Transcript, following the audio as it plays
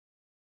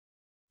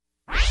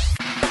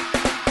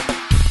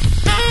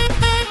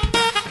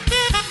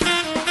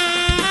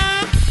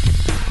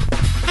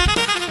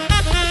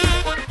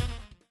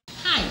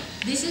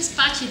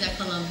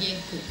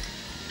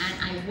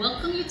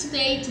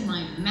today to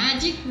my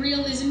magic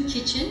realism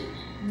kitchen,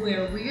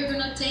 where we are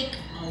gonna take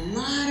a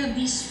lot of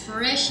these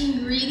fresh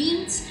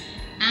ingredients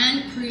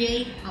and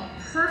create a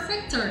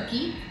perfect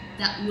turkey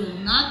that will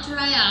not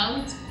dry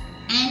out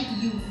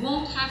and you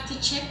won't have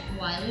to check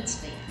while it's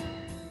baking.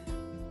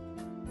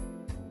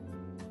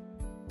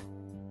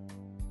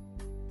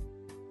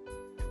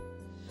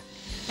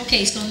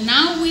 Okay, so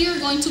now we are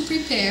going to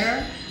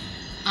prepare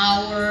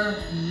our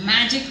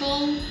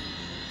magical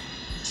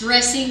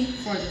dressing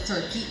for the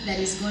turkey that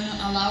is going to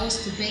allow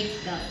us to bake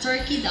the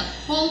turkey the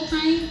whole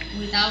time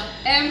without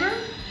ever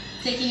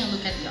taking a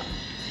look at the oven.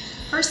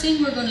 First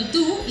thing we're going to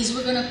do is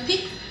we're going to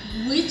pick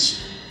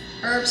which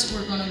herbs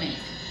we're going to make.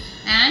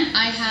 And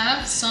I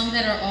have some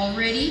that are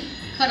already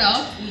cut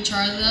up, which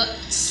are the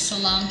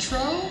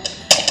cilantro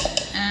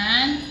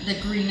and the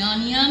green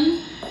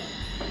onion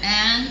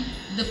and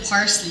the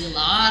parsley. A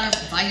lot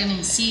of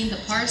vitamin C in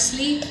the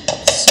parsley,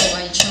 so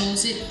I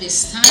chose it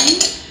this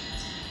time.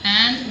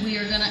 And we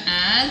are gonna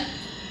add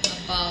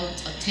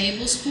about a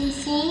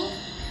tablespoonful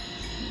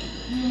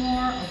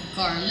more of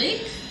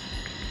garlic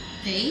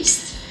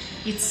paste.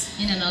 It's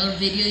in another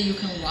video you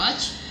can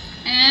watch.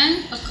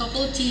 And a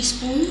couple of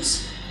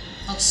teaspoons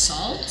of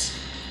salt.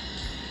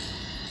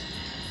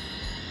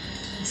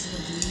 This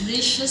is a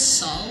delicious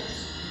salt.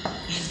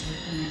 And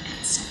we're gonna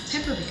add some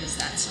pepper because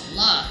that's a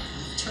lot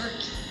of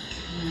turkey.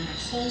 I'm gonna add a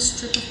whole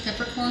strip of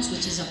peppercorns,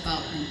 which is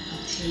about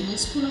a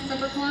tablespoon of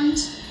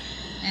peppercorns.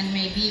 And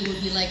maybe it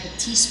would be like a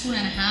teaspoon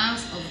and a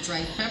half of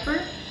dried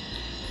pepper.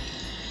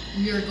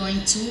 We are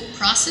going to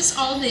process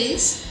all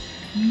this,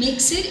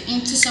 mix it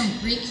into some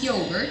Greek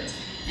yogurt,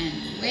 and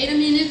wait a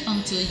minute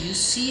until you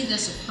see the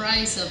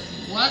surprise of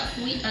what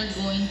we are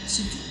going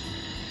to do.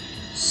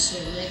 So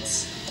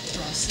let's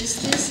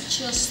process this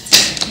just a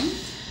second.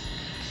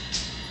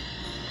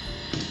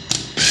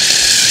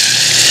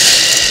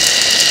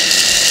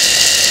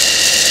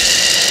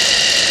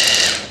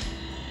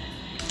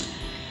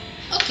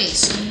 Okay,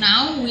 so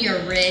now we are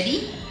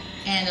ready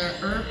and our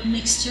herb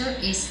mixture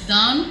is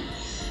done.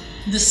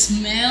 The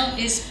smell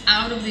is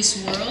out of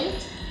this world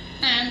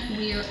and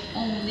we are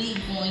only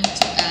going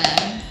to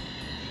add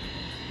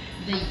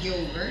the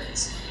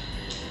yogurt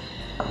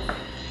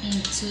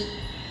into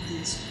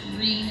this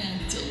green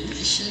and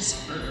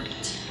delicious herb.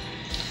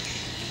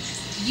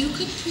 You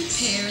could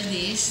prepare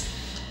this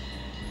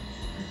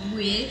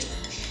with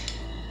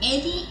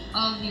any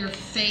of your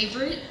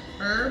favorite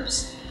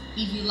herbs.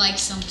 If you like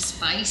some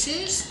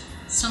spices,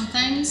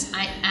 sometimes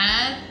I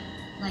add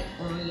like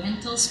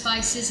oriental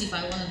spices if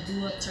I want to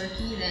do a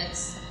turkey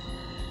that's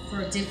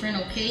for a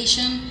different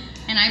occasion.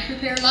 And I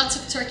prepare lots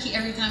of turkey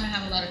every time I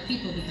have a lot of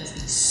people because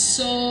it's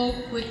so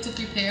quick to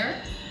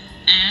prepare.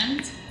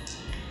 And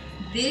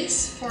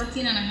this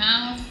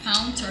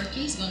 14.5-pound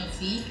turkey is going to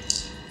feed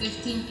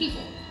 15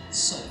 people.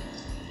 So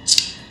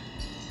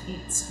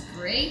it's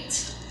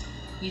great.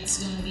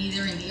 It's going to be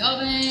there in the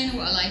oven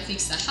while I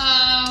fix the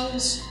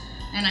house.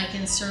 And I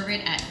can serve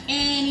it at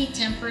any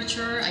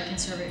temperature. I can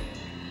serve it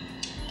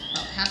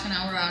about half an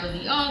hour out of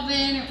the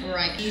oven, or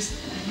it's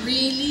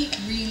really,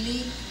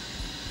 really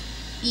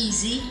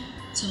easy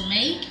to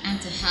make and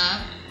to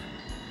have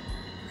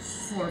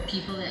for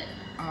people that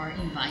are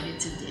invited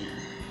to dinner.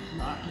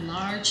 A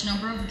large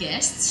number of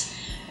guests,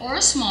 or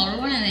a smaller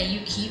one, and then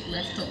you keep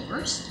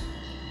leftovers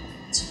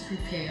to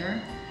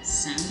prepare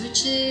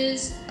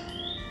sandwiches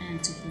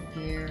and to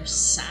prepare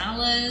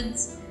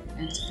salads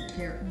and to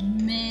prepare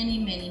many,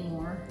 many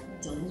more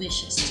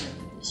delicious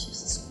turkey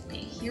dishes. Okay,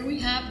 here we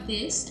have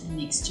this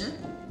mixture,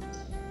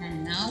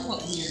 and now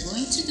what we are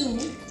going to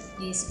do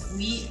is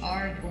we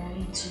are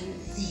going to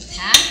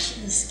detach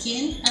the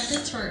skin of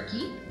the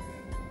turkey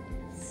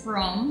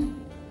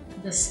from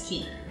the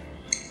skin,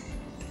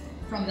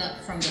 from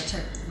the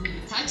turkey. We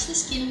detach the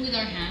skin with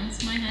our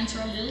hands. My hands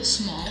are a little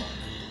small,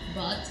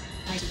 but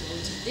I go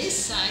to this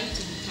side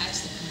to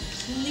detach the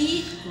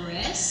complete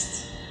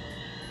breast.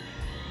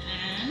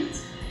 And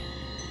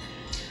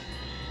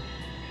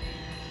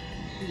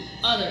the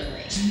other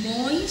way,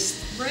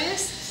 moist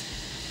breast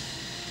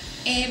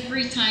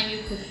every time you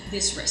cook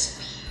this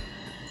recipe.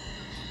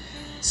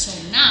 So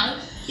now,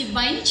 if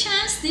by any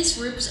chance this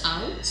rips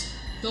out,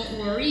 don't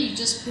worry, you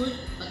just put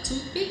a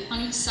toothpick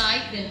on each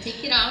side, then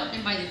take it out,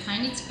 and by the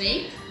time it's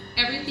baked,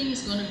 everything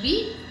is going to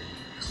be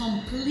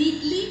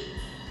completely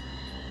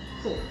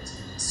cooked.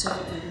 So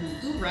what we're going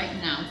to do right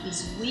now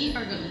is we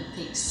are going to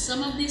take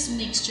some of this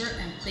mixture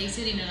and place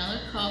it in another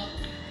cup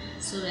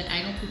so that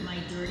I don't put my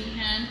dirty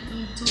hand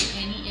into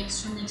any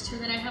extra mixture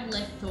that I have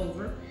left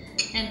over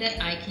and that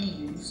I can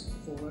use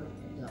for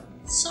the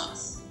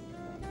sauce.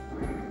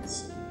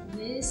 So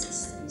this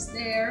stays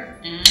there,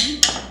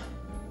 and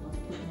I'll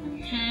put my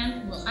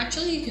hand, well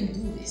actually you can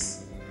do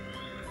this.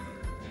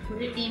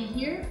 Put it in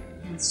here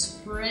and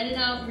spread it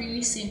out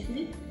really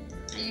simply.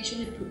 I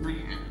usually put my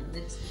hand on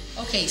it.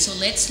 Okay, so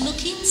let's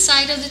look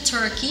inside of the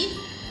turkey.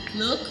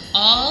 Look,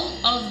 all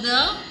of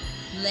the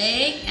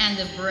leg and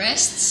the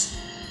breasts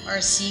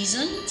are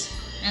seasoned.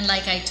 And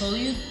like I told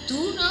you,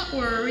 do not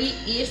worry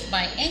if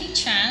by any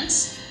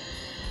chance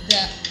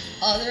the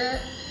other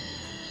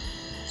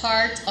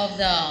part of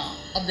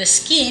the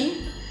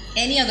skin,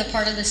 any other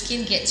part of the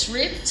skin gets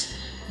ripped,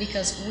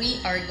 because we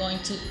are going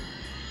to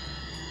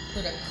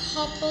put a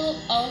couple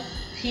of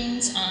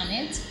pins on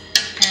it,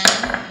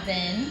 and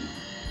then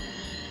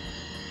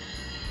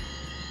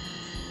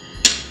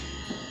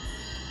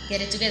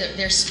get it together.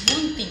 There's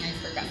one thing I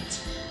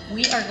forgot.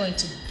 We are going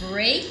to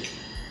break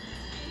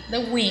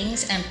the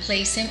wings and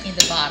place them in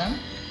the bottom.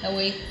 That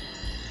way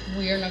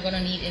we are not going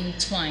to need any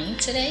twine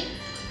today.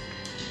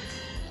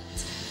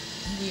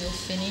 We'll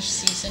finish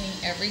seasoning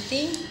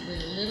everything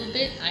with a little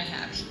bit I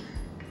have here.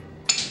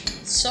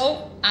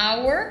 So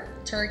our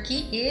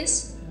turkey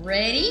is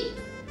ready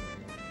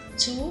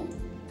to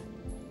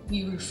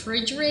be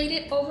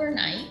refrigerated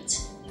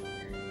overnight,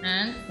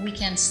 and we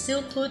can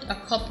still put a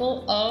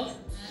couple of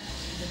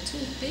the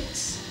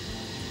toothpicks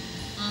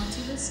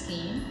onto the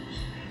skin,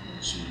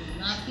 which you will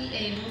not be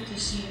able to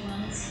see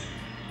once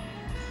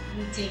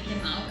we take them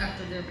out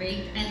after they're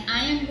baked. And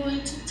I am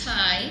going to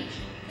tie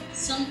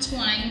some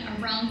twine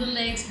around the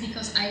legs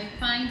because I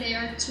find they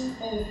are too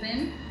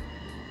open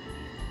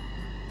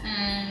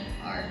and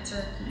our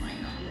turkey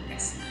might not look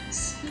as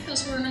nice,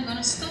 because we're not going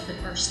to stuff it.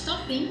 Our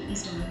stuffing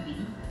is going to be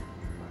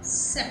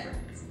separate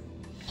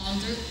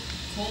under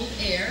cold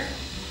air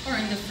or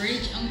in the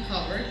fridge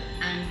uncovered,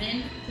 and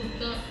then put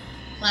the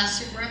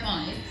plastic wrap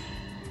on it.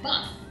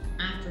 But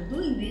after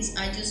doing this,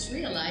 I just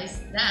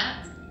realized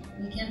that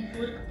we can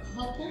put a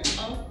couple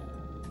of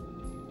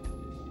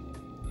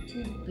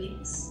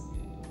toothpicks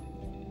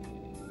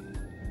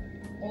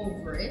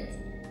over it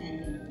and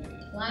then put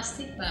a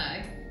plastic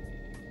bag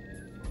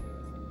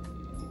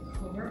to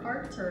cover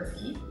our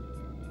turkey,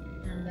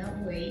 and that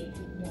way it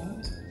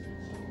won't,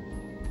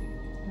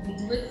 if we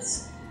do it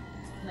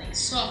like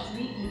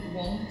softly, it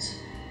won't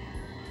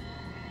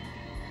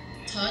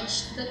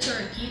touch the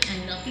turkey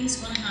and nothing's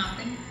going to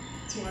happen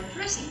to our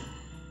dressing.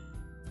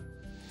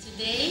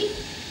 Today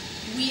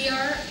we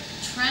are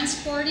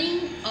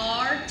transporting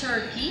our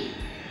turkey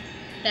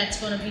that's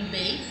going to be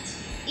baked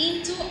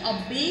into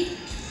a big,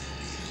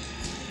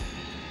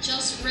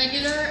 just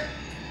regular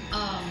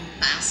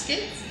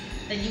basket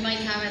that you might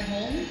have at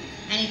home,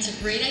 and it's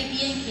a great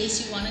idea in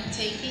case you want to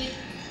take it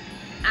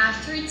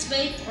after it's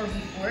baked or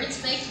before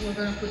it's baked. We're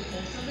going to put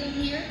both of them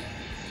here,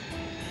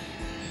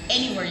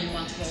 anywhere you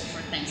want to go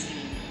for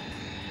Thanksgiving.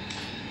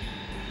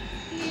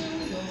 Here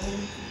we go.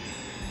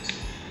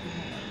 We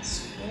have our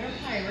square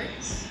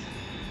pirates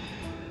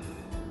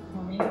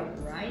coming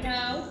right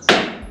out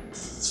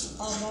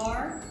of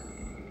our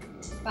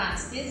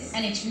basket,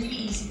 and it's really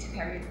easy to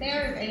carry it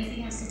there. If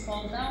anything has to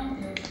fall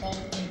down, it'll fall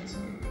into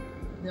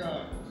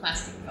the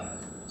plastic cover.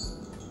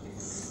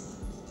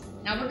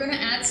 Now we're going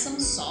to add some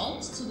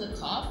salt to the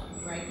top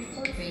right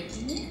before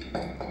baking it.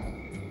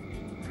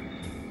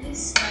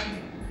 This side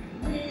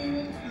a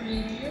little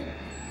prettier.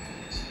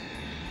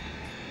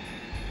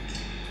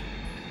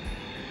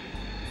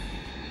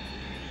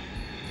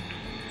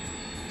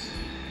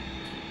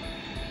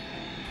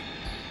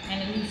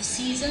 And we've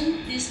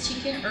seasoned this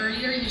chicken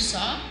earlier, you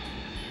saw,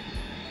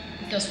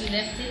 because we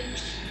left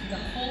it the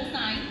whole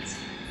night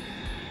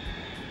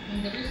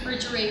in the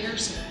refrigerator,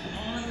 so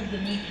all of the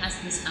meat has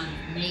this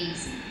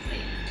amazing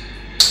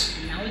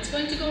flavor. Now it's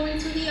going to go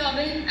into the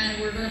oven,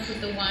 and we're going to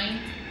put the wine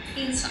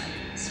inside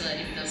so that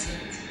it doesn't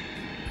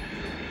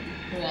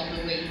go all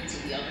the way into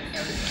the oven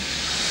everywhere.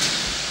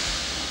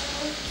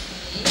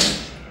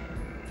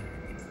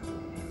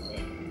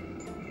 Okay.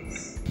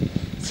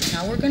 So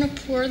now we're going to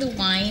pour the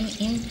wine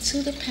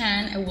into the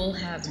pan, and we'll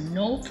have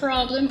no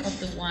problem of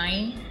the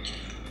wine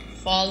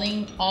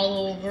falling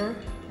all over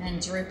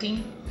and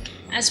dripping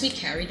as we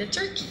carry the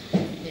turkey.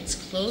 Let's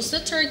close the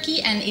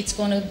turkey, and it's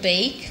going to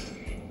bake.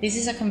 This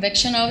is a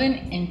convection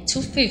oven in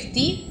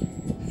 250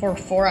 for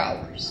 4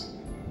 hours.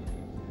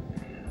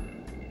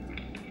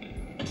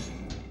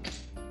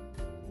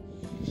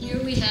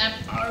 Here we have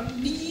our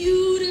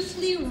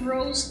beautifully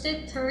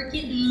roasted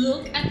turkey.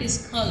 Look at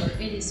this color.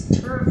 It is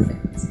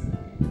perfect.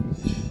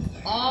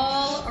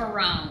 All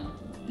around.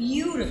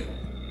 Beautiful.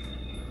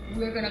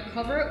 We're going to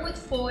cover it with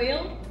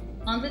foil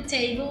on the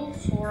table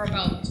for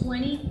about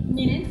 20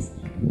 minutes,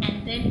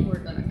 and then we're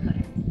going to cut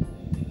it.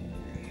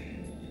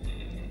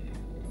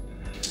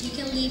 You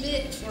can leave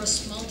it for a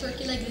small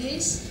turkey like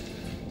this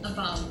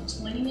about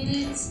 20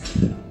 minutes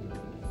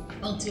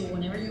until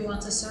whenever you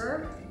want to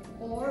serve,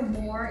 or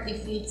more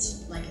if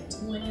it's like a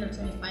 20 or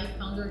 25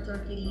 pounder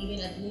turkey. Leave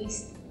it at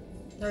least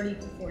 30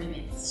 to 40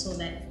 minutes so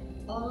that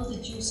all of the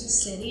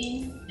juices set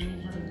in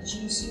and you have a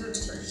juicier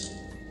turkey.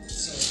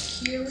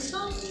 So here we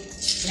go.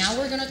 Now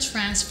we're gonna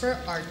transfer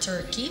our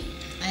turkey.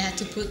 I had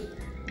to put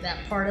that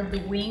part of the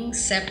wing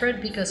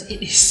separate because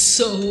it is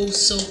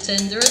so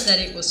tender that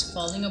it was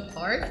falling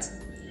apart.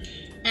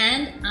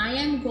 And I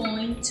am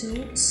going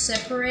to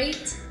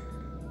separate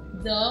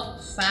the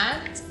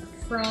fat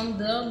from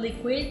the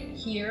liquid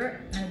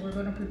here, and we're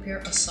going to prepare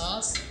a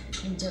sauce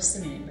in just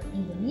a minute. But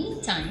in the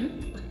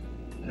meantime,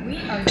 we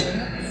are going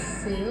to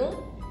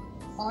fill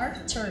our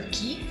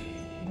turkey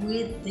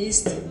with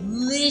this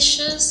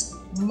delicious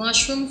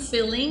mushroom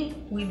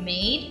filling we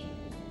made,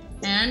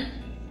 and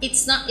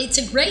it's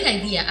a great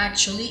idea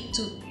actually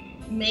to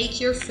make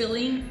your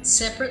filling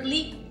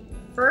separately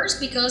first,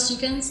 because you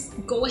can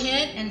go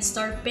ahead and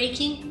start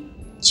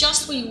baking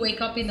just when you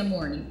wake up in the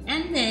morning,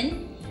 and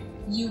then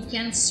you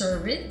can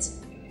serve it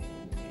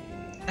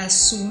as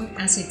soon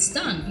as it's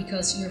done,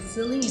 because your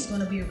filling is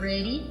going to be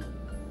ready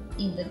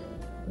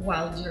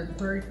while your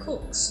bird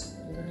cooks.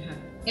 You're going to have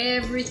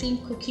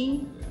everything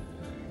cooking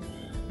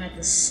at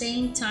the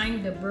same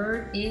time the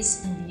bird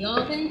is in the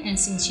oven. And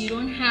since you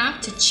don't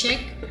have to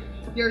check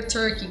your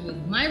turkey with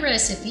my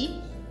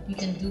recipe, you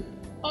can do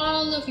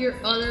all of your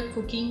other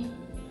cooking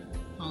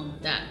on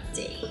that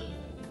day.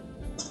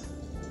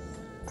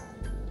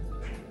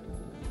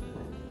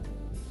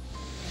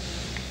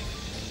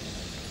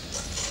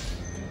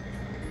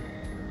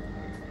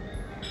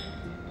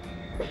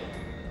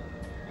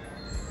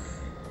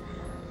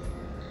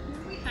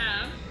 Here we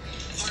have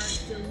our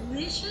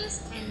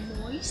delicious and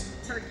moist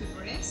turkey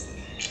breast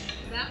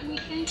that we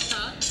can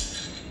cut.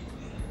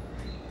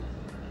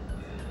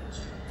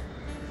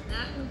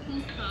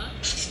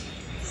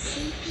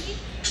 Simply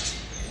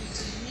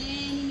into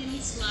many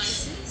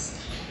slices.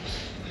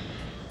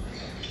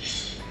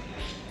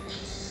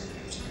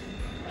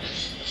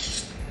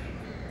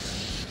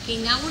 Okay,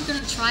 now we're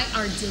gonna try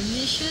our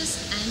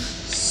delicious and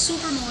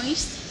super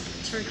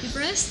moist turkey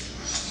breast.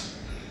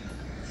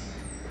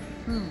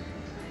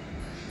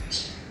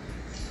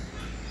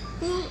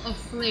 Full of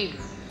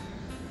flavor.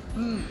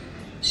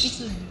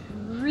 It's a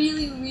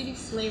really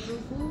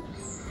flavorful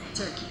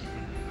turkey.